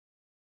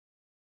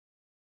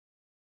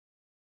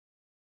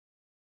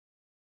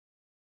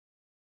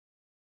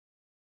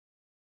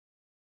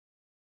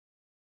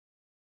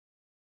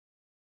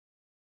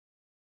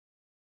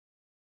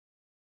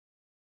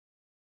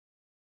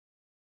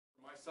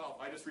myself,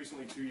 I just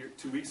recently,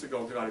 2 weeks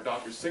ago, got a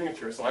doctor's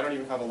signature, so I don't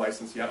even have a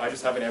license yet. I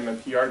just have an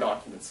MMPR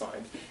document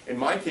signed. In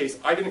my case,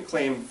 I didn't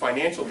claim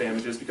financial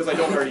damages because I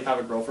don't already have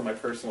a grow for my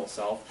personal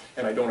self,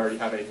 and I don't already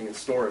have anything in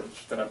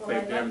storage that I've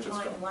claimed damages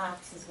from.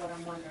 Lapse is what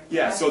I'm wondering.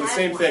 Yeah, so the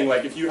same thing,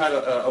 like if you had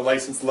a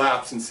license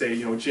lapse in, say,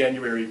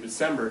 January,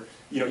 December,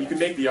 you can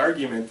make the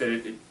argument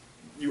that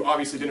you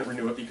obviously didn't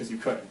renew it because you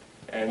couldn't.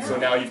 And so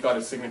now you've got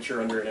a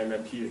signature under an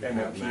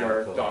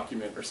MMPR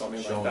document or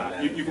something like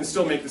that. You can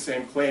still make the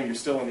same claim. You're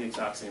still in the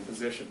exact same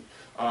position.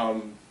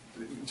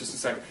 Just a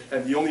second.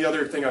 And the only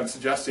other thing I'm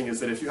suggesting is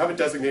that if you have a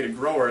designated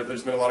grower,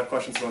 there's been a lot of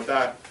questions about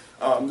that.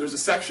 There's a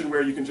section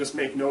where you can just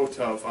make note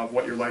of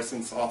what your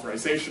license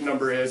authorization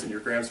number is and your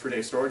grams per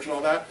day storage and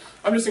all that.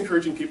 I'm just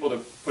encouraging people to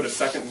put a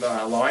second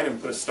line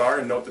and put a star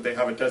and note that they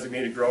have a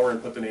designated grower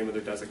and put the name of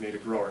their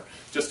designated grower,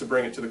 just to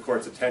bring it to the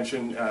court's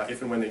attention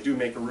if and when they do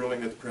make a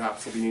ruling that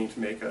perhaps they'll be needing to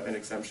make an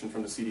exemption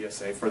from the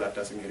CDSA for that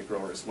designated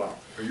grower as well.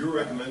 Are you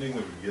recommending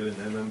that we get an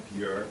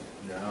MMPR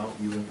now,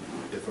 even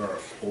if our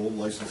old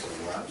license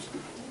is lapsed?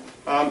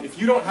 If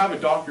you don't have a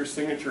doctor's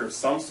signature of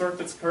some sort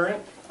that's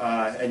current,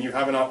 and you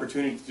have an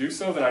opportunity to do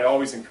so, then I'd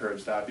always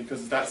encourage that,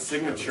 because that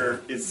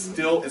signature is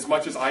still, as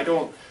much as I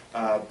don't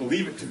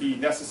believe it to be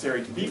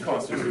necessary to be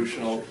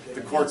constitutional,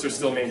 the courts are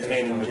still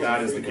maintaining that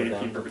that is the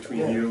gatekeeper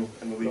between you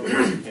and the legal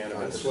use of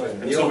cannabis.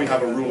 Until we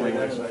have a ruling.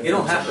 You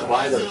don't have to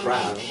buy the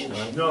crap.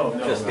 No.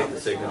 Just get the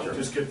signature.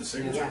 Just get the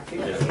signature.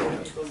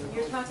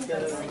 You're talking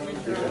about the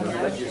signature on the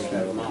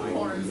actual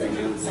forms that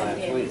you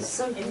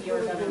send in if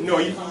you're going to... No,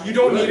 you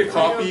don't need a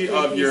copy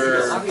of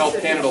your Health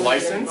Canada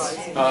license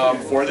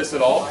for this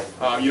at all.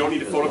 You don't need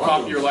to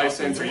photocopy your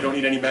license, or you don't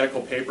need any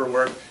medical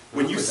paperwork.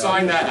 When you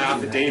sign that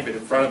affidavit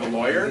in front of a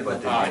lawyer,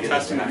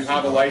 attesting that you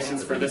have a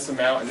license for this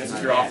amount and this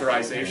is your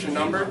authorization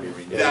number,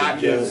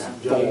 that is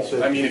gold.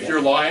 I mean, if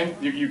you're lying,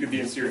 you could be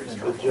in serious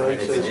trouble. Your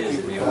picture,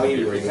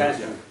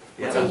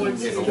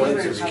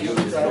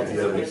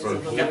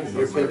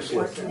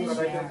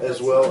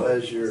 as well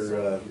as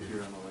your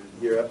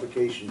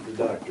application to the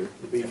doctor,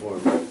 the B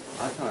form.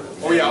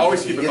 Oh yeah,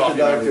 always keep a copy. Get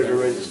the doctor to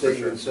write a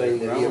statement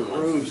saying that he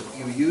approves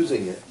you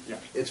using it. Yeah.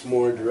 It's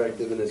more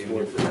directive and it's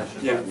more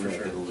professional. Yeah, for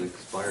sure. It'll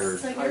expire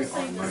So you're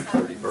saying on March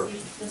this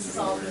 31st. is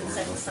all been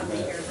sent to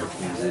somebody here in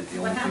Halifax.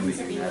 What happens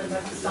if you live in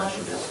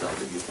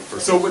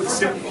So with the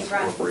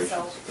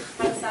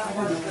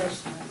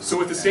So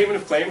with the statement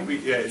of claim,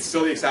 it's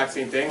still the exact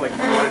same thing. Like if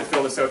you wanted to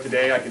fill this out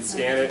today, I can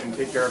scan it and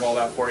take care of all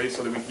that for you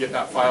so that we can get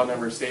that file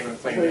number and statement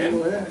of claim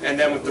in. And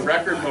then with the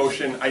record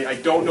motion, I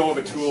don't know of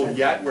a tool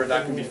yet where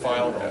that can be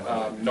filed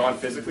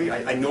non-physically.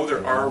 I know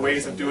there are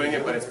ways of doing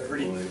it, but it's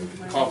pretty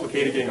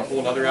complicated getting a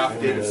whole other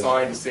affidavit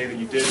signed to say that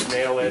you did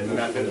mail it and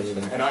that.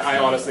 And I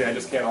honestly, I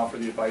just can't offer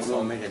the advice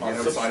on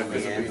how to sign it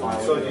physically.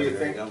 So do you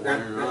think,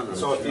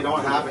 so if you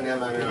don't have an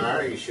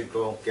MMPR, you should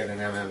go get an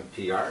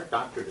MMPR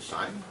doctor to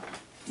sign?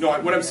 No,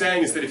 what I'm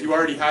saying is that if you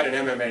already had an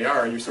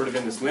MMAR and you're sort of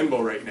in this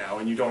limbo right now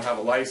and you don't have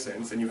a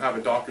license and you have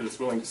a doctor that's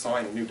willing to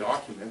sign a new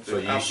document, so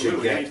then you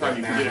absolutely, should anytime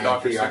you can get a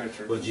doctor's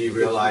signature. Well, do you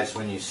realize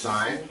when you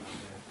sign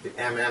the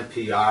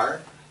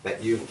MMPR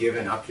that you've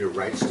given up your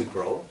rights to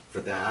grow for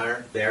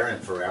there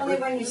and forever? Only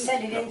when you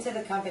send it into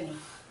the company.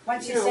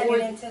 Once you send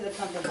it into the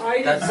company.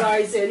 I'd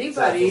advise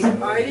anybody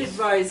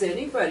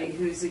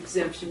whose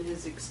exemption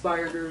has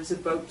expired or is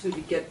about to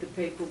get the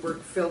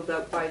paperwork filled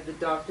out by the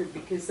doctor,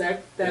 because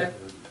that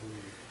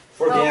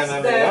for the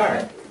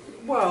MMPR.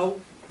 Well,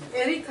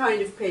 any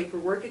kind of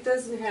paperwork. It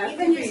doesn't have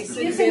Even to be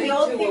using submitted the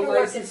old to a paperwork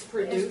licensed is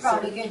producer.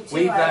 probably good too.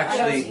 We've I don't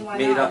actually see why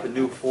made not. up a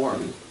new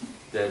form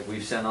that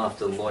we've sent off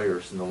to the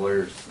lawyers, and the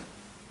lawyers'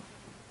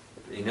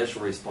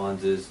 initial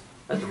response is,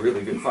 that's a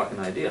really good fucking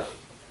idea.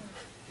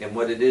 And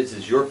what it is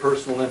your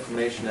personal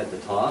information at the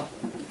top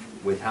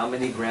with how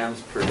many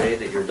grams per day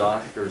that your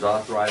doctor is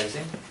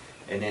authorizing,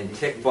 and then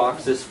tick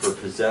boxes for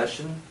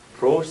possession,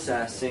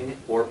 processing,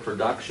 or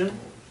production,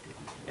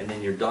 and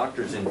then your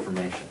doctor's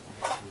information.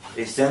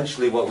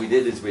 Essentially what we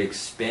did is we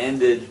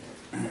expanded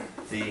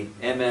the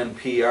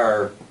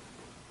MMPR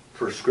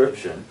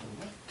prescription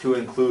to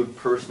include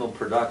personal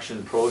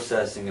production,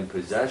 processing, and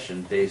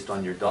possession based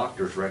on your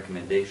doctor's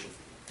recommendation.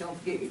 Don't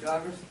forget your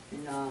driver's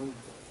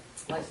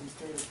license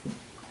too.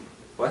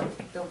 What?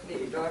 Don't forget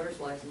your driver's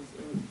license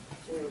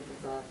too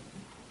with that.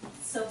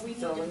 So we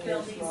need to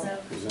fill these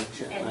out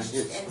and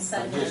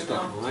send them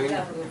off to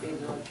them.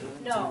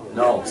 No.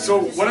 No.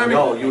 So what I mean?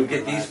 No, you would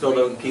get these filled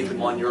out and keep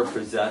them on your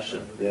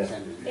possession. Yeah.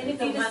 And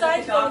if you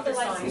decide to go with the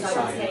license,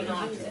 I would hang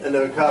on to it. And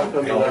then a cop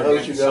comes to the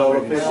house, you got all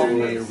the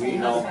paperwork.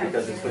 No,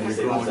 because it's going to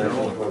be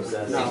possession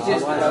process.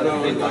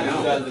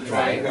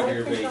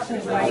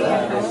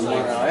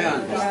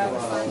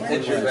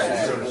 It's just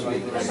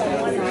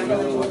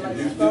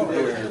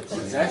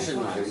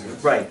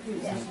Right.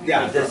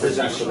 Yeah, This is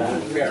for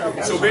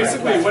that. So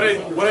basically,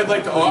 what I'd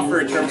like to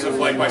offer in terms of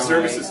like my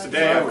services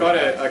today, I've got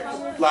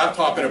a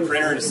laptop and a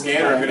printer and a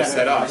scanner I'm going to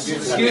set up.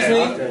 Excuse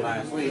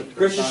me?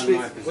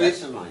 Christian,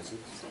 please.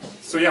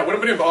 So yeah, what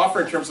I'm going to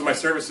offer in terms of my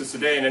services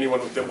today, and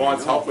anyone that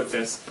wants help with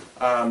this,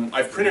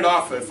 I've printed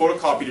off and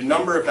photocopied a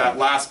number of that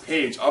last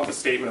page of the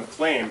statement of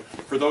claim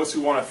for those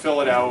who want to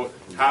fill it out,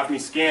 have me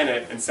scan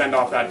it, and send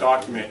off that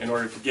document in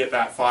order to get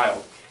that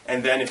filed.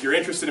 And then if you're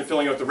interested in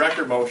filling out the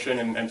record motion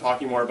and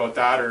talking more about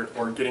that,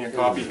 or getting a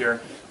copy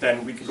here,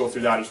 then we could go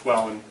through that as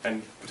well,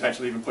 and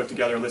potentially even put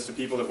together a list of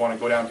people that want to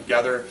go down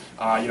together,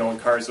 in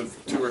cars of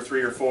 2 or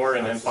 3 or 4,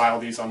 and then file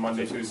these on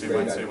Monday, Tuesday,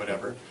 Wednesday,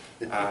 whatever.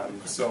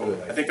 So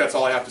I think that's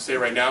all I have to say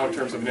right now in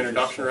terms of an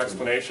introduction or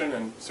explanation,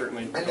 and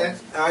certainly. And then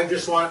I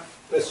just want,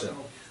 listen,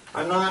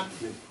 I'm not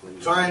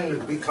trying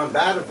to be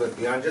combative with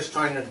you, I'm just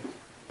trying to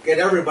get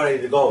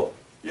everybody to go.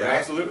 Yeah, right?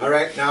 absolutely. All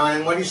right, now,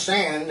 and what he's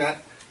saying,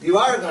 that you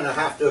are going to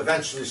have to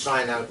eventually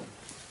sign out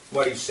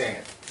what he's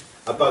saying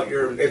about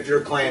if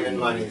you're claiming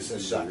monies and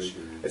such.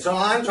 And so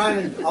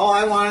all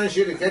I want is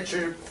you to get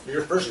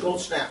your first gold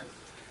stamp.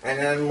 And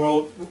then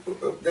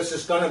this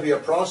is going to be a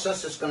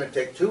process that's going to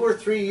take 2 or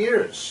 3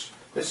 years.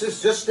 This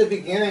is just the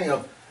beginning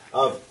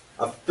of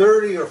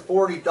 30 or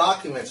 40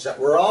 documents that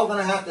we're all going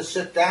to have to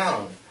sit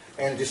down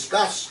and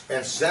discuss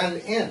and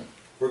send in.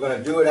 We're going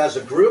to do it as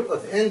a group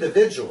of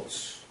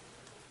individuals,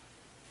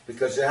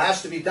 because it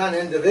has to be done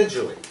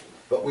individually,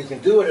 but we can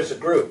do it as a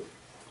group.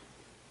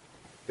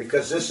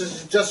 Because this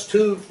is just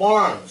 2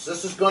 forms.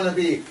 This is going to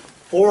be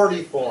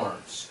 40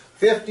 forms,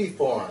 50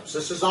 forms.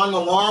 This is on the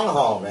long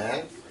haul,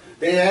 man.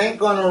 They ain't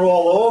going to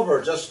roll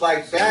over just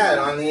like that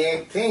on the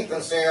 18th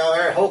and say, oh,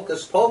 there,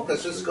 hocus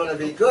pocus, this is going to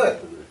be good.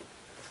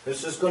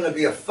 This is going to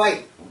be a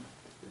fight.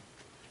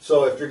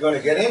 So if you're going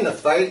to get in the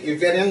fight, you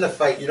get in the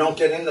fight. You don't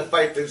get in the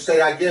fight to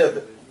say, I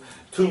give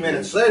 2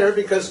 minutes later,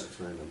 because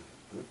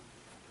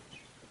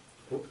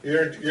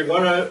you're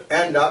going to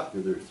end up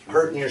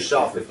hurting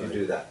yourself if you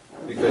do that.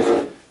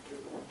 Because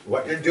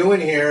what you're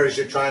doing here is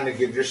you're trying to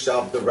give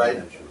yourself the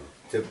right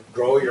to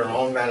grow your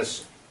own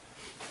medicine.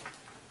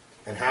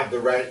 And have the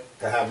right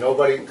to have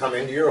nobody come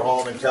into your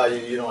home and tell you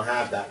you don't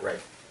have that right.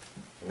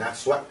 And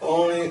that's the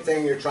only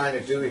thing you're trying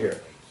to do here.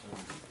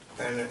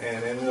 And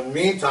in the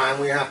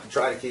meantime, we have to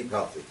try to keep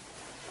healthy.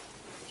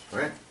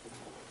 Right?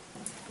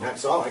 And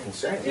that's all I can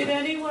say. Did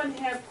anyone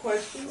have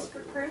questions for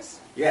Chris?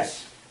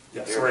 Yes.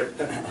 Yeah, sorry.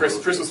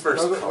 Chris was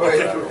first.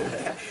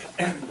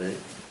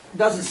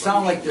 Doesn't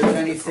sound like there's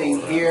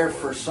anything here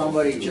for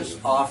somebody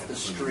just off the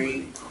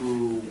street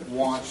who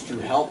wants to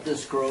help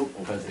this group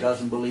because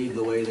doesn't believe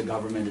the way the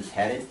government is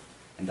headed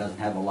and doesn't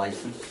have a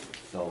license.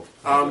 So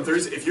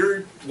if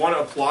you want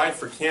to apply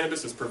for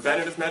cannabis as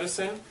preventative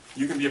medicine,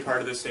 you can be a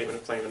part of this statement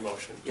of claim in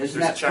motion.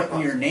 Isn't that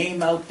putting your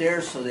name out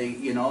there so they,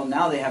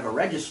 now they have a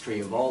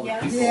registry of all the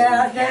people?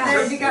 Yeah,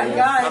 there you got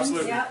guns.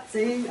 Absolutely. Yeah,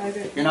 see, I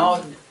did.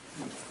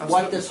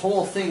 What this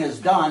whole thing has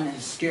done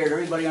has scared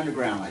everybody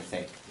underground, I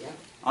think.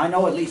 I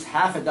know at least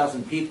half a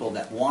dozen people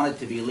that want it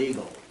to be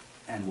legal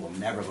and will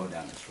never go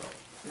down this road.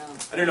 No.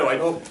 I don't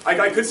know.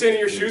 I could stand in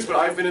your shoes, but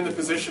I've been in the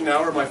position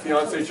now where my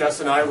fiance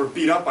Jess and I were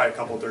beat up by a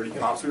couple of dirty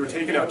cops. We were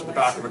taken out to the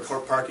back of a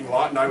parking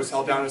lot, and I was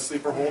held down in a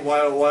sleeper hold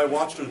while I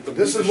watched it.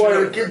 This is why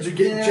our kids are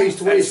getting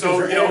chased away, because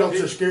so, their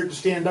adults are scared to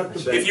stand up to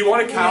them. If you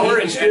want to cower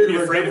and be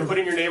afraid of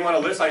putting your name on a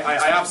list, I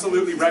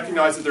absolutely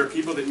recognize that there are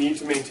people that need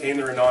to maintain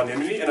their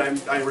anonymity, and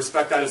I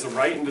respect that as a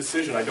right and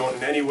decision. I don't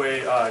in any way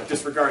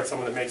disregard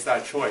someone that makes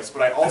that choice.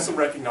 But I also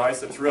recognize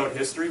that throughout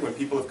history, when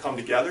people have come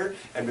together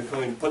and been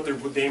willing to put their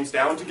names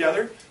down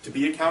together to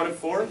be accounted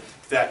for,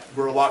 that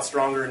we're a lot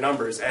stronger in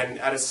numbers. And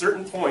at a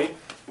certain point,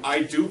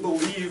 I do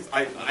believe,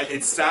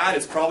 it's sad,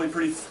 it's probably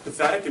pretty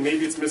pathetic, and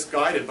maybe it's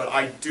misguided, but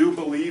I do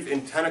believe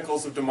in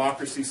tentacles of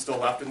democracy still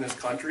left in this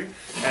country.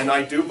 And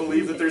I do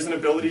believe that there's an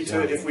ability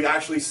to, if we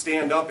actually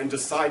stand up and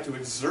decide to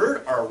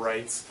exert our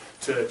rights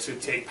to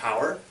take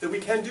power, that we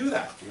can do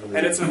that.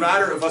 And it's a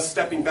matter of us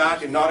stepping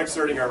back and not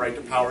exerting our right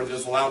to power that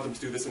has allowed them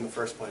to do this in the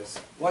first place.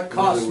 What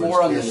costs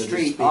more on the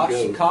street,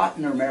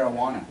 Oxycontin or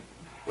marijuana?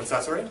 What's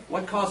that, sorry?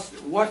 What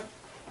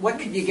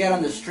could you get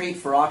on the street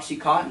for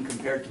Oxycontin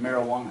compared to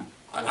marijuana?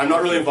 I'm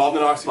not really involved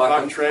in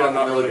Oxycontin trade. I'm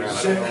not really.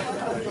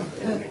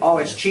 Oh,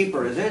 it's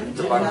cheaper, is it?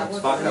 Okay.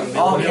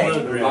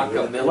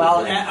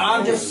 Well,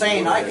 I'm just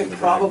saying, I could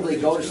probably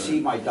go to see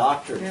my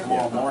doctor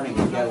tomorrow morning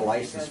and get a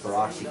license for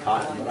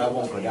Oxycontin, but I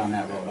won't go down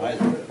that road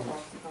either.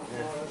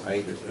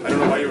 Right? I don't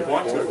know why you would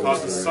want to. It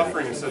causes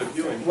suffering instead of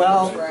healing.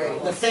 Well,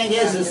 the thing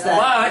is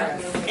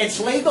that it's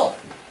legal.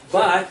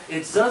 But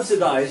it's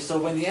subsidized, so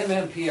when the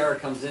MMPR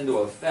comes into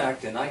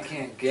effect and I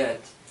can't get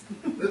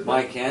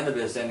my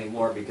cannabis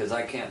anymore because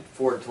I can't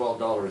afford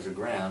 $12 a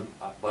gram,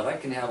 but I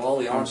can have all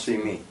the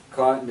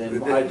Oxycontin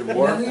and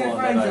hydromorphone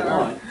that I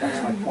want,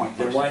 That's my point.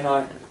 then why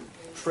not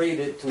trade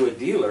it to a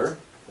dealer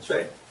That's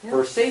right.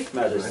 for safe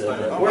medicine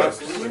that Oh,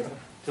 works absolutely.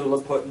 to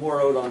put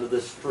more out onto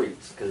the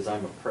streets, because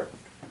I'm a prick.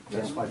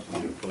 That's my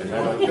point.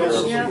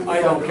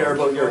 I don't care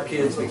about your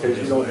kids because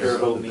you don't care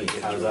about me.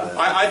 How's that?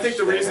 I think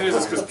the reason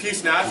is because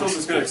Peace Naturals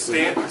is going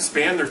to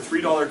expand their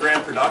 $3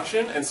 gram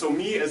production, and so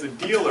me as a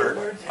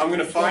dealer, I'm going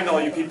to find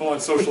all you people on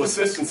social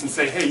assistance and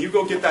say, hey, you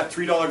go get that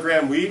 $3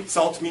 gram weed,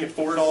 sell it to me at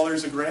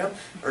 $4 a gram,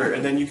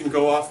 and then you can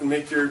go off and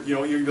make your,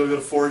 you're able to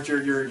afford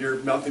your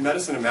monthly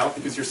medicine amount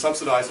because you're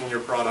subsidizing your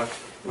product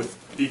with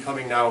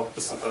becoming now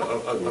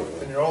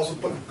And you're also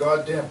putting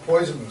goddamn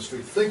poison in the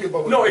street. Think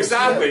about what No, you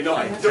exactly.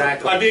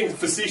 said. No, I'm being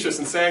facetious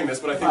in saying this,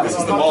 but I think this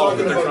is the model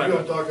that they're trying I'm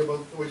to. talking about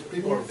what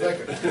people are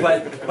thinking.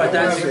 But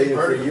that's,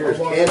 For years,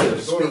 Canada,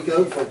 speak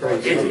out for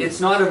Christ's sake.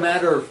 it's not a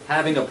matter of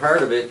having a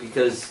part of it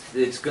because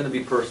it's going to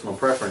be personal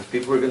preference.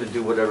 People are going to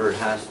do whatever it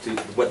has to,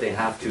 what they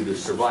have to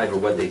survive or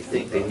what they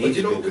think they But need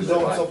you to don't do to condone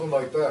survive. something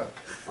like that.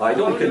 I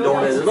don't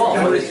condone it at all,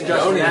 but it's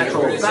just a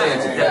natural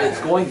fact that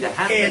it's going to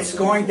happen. It's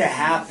going to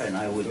happen.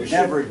 I would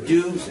never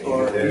do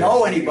or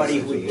know anybody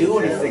who would do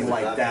anything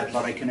like that,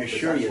 but I can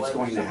assure you it's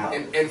going to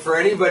happen. And for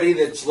anybody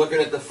that's looking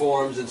at the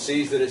forums and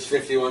sees that it's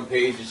 51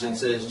 pages and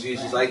says,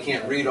 Jesus, I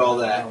can't read all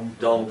that,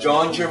 Don't.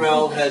 John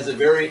Turmel has a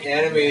very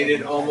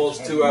animated,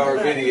 almost 2-hour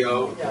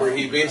video where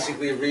he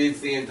basically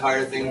reads the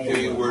entire thing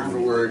to you word for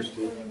word.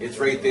 It's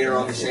right there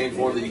on the same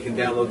form that you can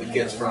download the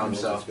kits from.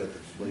 So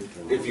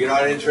if you're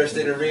not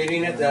interested in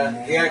reading it,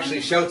 he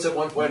actually shouts at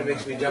one point and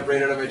makes me jump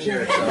right out of my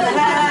chair.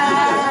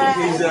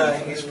 So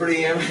he's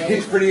pretty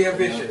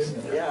ambitious.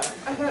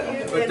 I thought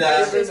you But,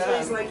 had this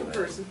place like a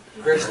person.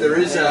 Chris, there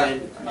is I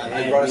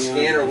brought a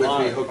scanner with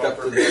me hooked up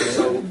to this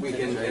so we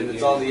can, and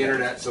it's on the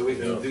internet, so we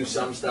can do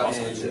some stuff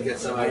and get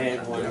some out.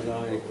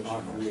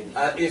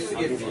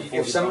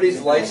 If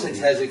somebody's license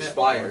has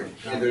expired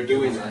and they're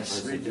doing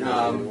this,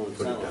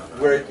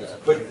 where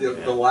it put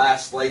the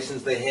last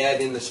license they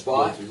had in the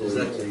spot, is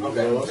that,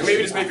 okay. And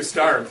maybe just make a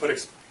star and put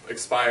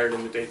expired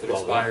in the date that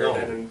expired,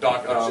 and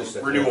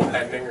then renewal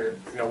pending, or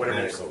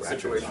whatever the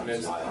situation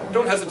is.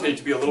 Don't hesitate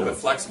to be a little bit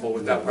flexible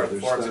with that part of the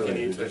forms if you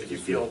need to. If you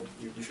feel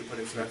you should put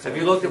in some. Have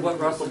you looked at what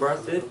Russell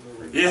Barth did?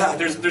 Yeah,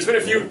 there's been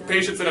a few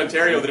patients in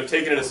Ontario that have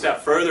taken it a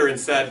step further and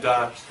said,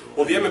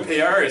 well, the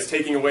MMPR is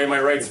taking away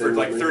my rights for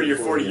like 30 or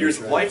 40 years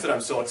of life that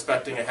I'm still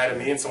expecting ahead of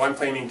me, and so I'm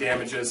claiming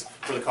damages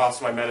for the cost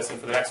of my medicine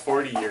for the next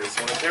 40 years.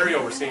 So in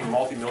Ontario, we're seeing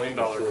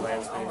multi-million-dollar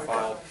claims being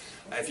filed.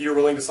 If you're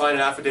willing to sign an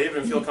affidavit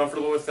and feel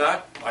comfortable with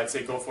that, I'd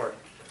say go for it.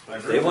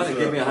 If they want to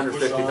give me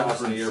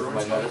 $150,000 a year for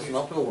my medicine,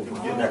 I'll bill them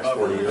for the next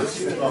 40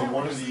 years. On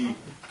one of the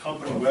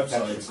company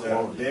websites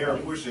that they are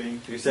pushing.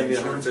 You send me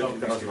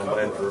 $150,000, I'll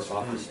buy it for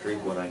off the street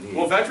what I need.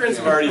 Well, veterans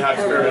have already had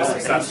fair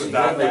success with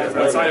that.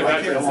 Outside of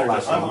veterans, they're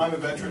just... I'm a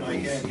veteran,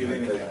 I can't give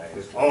anything.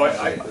 Oh,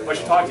 I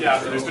should talk to you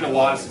after. There's been a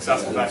lot of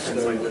successful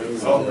veterans lately.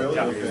 So, Oh, really?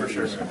 yeah, Okay. for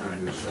sure.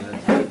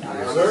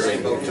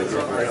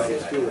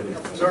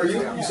 Sir,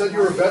 you said you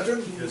were a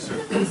veteran? Yes,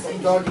 sir. I'm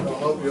talking, I'll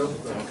help you.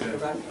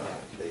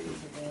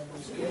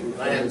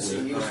 I haven't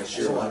seen you for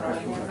sure.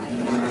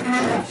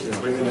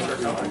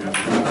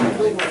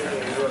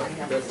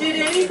 Did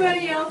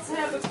anybody else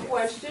have a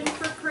question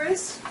for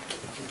Chris?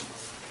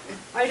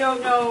 I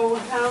don't know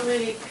how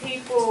many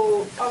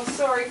people, oh,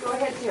 sorry, go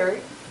ahead,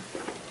 Terry.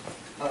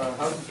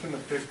 How's this going to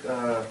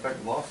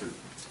affect the lawsuit?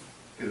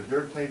 Because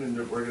they're claiming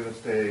that we're going to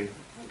stay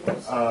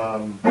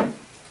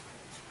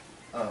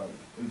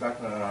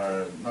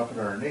not putting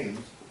our names,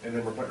 and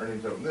then we're putting our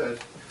names out in this.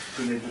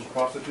 Can they just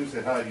prostitute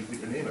say, hi, you put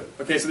your name in?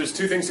 Okay, so there's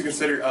two things to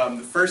consider. The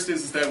first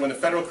is that when the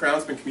federal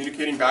crown's been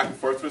communicating back and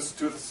forth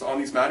with us on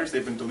these matters,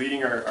 they've been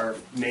deleting our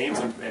names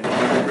and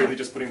really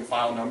just putting the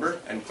file number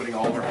and putting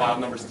all of our file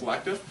numbers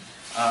collective.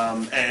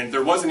 And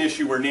there was an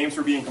issue where names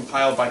were being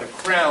compiled by the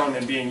Crown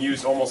and being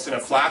used almost in a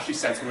flashy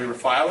sense when we were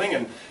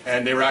filing,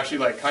 and they were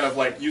actually kind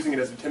of using it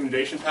as an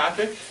intimidation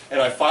tactic. And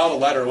I filed a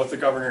letter with the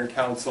Governor and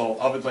Council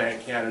of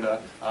Atlantic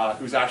Canada,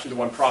 who's actually the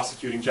one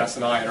prosecuting Jess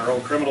and I in our own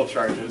criminal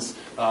charges.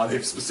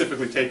 They've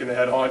specifically taken the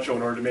head honcho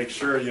in order to make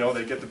sure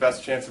they get the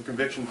best chance of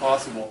conviction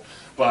possible.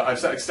 But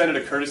I've extended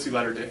a courtesy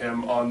letter to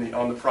him on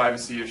the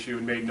privacy issue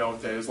and made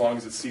note that as long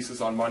as it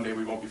ceases on Monday,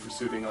 we won't be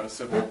pursuing on a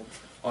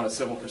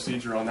civil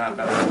procedure on that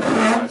matter,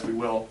 as we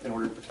will in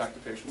order to protect the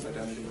patient's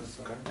identity.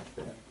 So,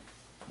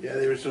 Yeah,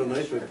 they were so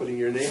nice by putting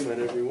your name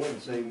on every one,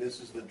 saying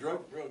this is the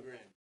drug program.